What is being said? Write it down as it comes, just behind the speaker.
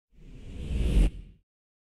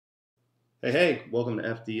Hey, welcome to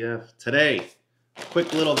FDF. Today,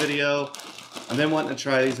 quick little video. I've been wanting to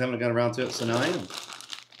try these, haven't got around to it, so now I am.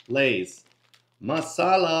 Lay's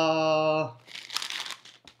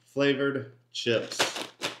Masala-flavored chips.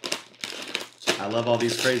 I love all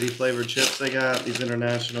these crazy flavored chips they got, these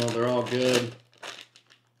international, they're all good.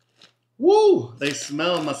 Woo! They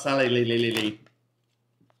smell masala.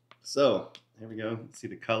 So, here we go. See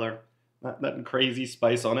the color. Nothing crazy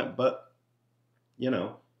spice on it, but, you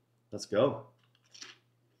know. Let's go.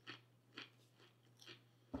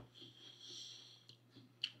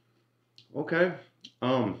 Okay.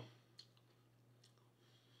 Not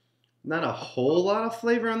a whole lot of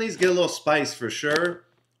flavor on these. Get a little spice for sure.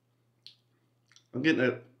 I'm getting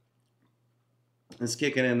it. It's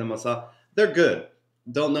kicking in the masala. They're good.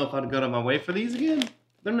 Don't know if I'd go to my way for these again.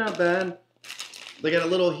 They're not bad. They got a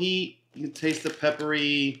little heat. You can taste the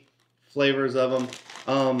peppery flavors of them.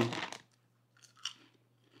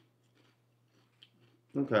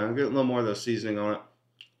 Okay, I'm getting a little more of the seasoning on it.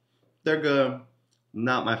 They're good.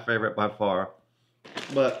 Not my favorite by far.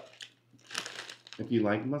 But if you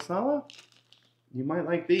like masala, you might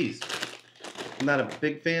like these. I'm not a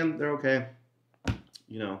big fan. They're okay.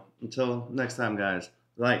 You know, until next time, guys.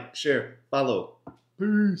 Like, share, follow.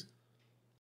 Peace.